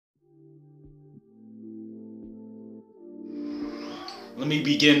Let me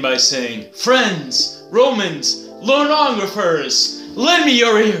begin by saying, friends, Romans, Lornographers, lend me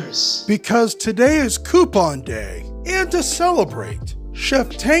your ears. Because today is coupon day, and to celebrate, Chef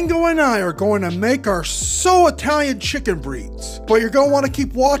Tango and I are going to make our So Italian chicken breeds. But you're going to want to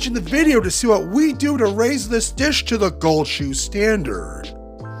keep watching the video to see what we do to raise this dish to the gold shoe standard.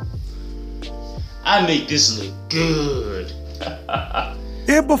 I make this look good.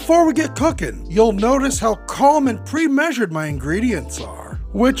 And before we get cooking, you'll notice how calm and pre-measured my ingredients are,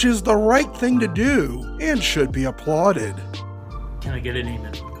 which is the right thing to do and should be applauded. Can I get an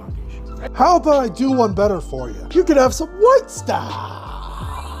amen from the congregation? How about I do one better for you? You could have some white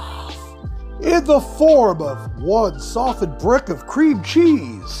stuff in the form of one softened brick of cream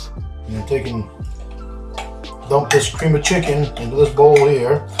cheese. You're taking, dump this cream of chicken into this bowl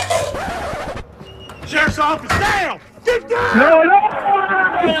here. Sheriff's office down! Get down! No!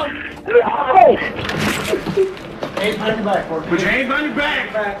 Hands on your back, put your hands on your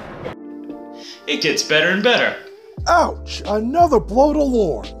back. It gets better and better. Ouch! Another blow to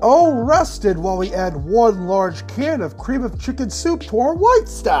Lord. Oh, rested while we add one large can of cream of chicken soup to our white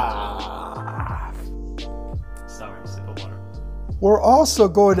stuff. Sorry, sip of water. We're also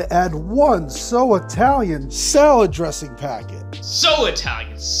going to add one So Italian salad dressing packet. So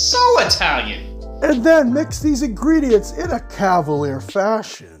Italian, so Italian. And then mix these ingredients in a cavalier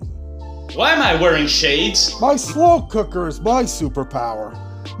fashion. Why am I wearing shades? My slow cooker is my superpower.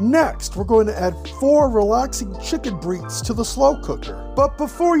 Next, we're going to add 4 relaxing chicken breeds to the slow cooker. But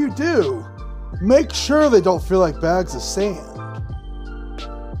before you do, make sure they don't feel like bags of sand.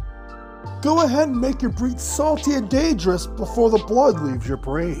 Go ahead and make your breeds salty and dangerous before the blood leaves your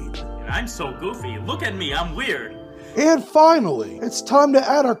brain. And I'm so goofy. Look at me, I'm weird. And finally, it's time to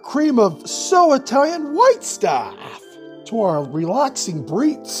add our cream of So Italian white stuff to our relaxing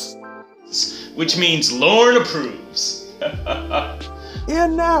breeds. Which means Lorne approves.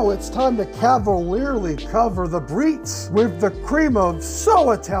 And now it's time to cavalierly cover the breeds with the cream of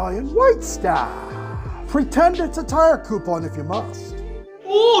So Italian white stuff. Pretend it's a tire coupon if you must.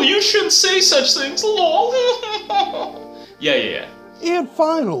 Oh, you shouldn't say such things, lol. Yeah. And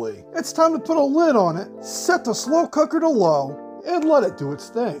finally, it's time to put a lid on it, set the slow cooker to low, and let it do its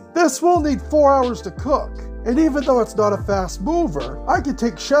thing. This will need 4 hours to cook, and even though it's not a fast mover, I can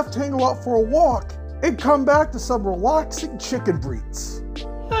take Chef Tango out for a walk and come back to some relaxing chicken breeds.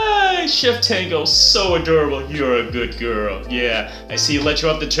 Hi, Chef Tango, so adorable. You're a good girl. Yeah, I see you let you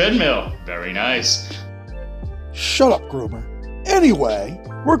off the treadmill. Very nice. Shut up, groomer. Anyway,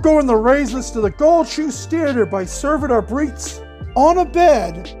 we're going to raise this to the gold shoe standard by serving our breeds on a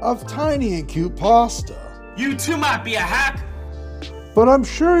bed of tiny and cute pasta. You too might be a hack. But I'm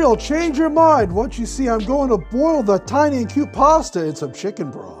sure you'll change your mind once you see I'm going to boil the tiny and cute pasta in some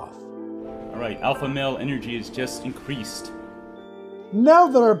chicken broth. Alright, alpha male energy is just increased. Now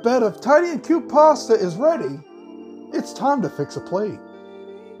that our bed of tiny and cute pasta is ready, it's time to fix a plate.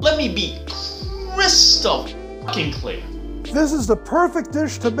 Let me be crystal fucking clear. This is the perfect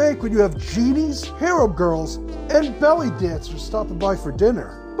dish to make when you have genies, harem girls, and belly dancers stopping by for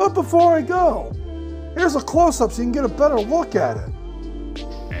dinner. But before I go, here's a close-up so you can get a better look at it.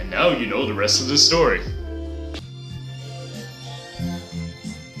 And now you know the rest of the story.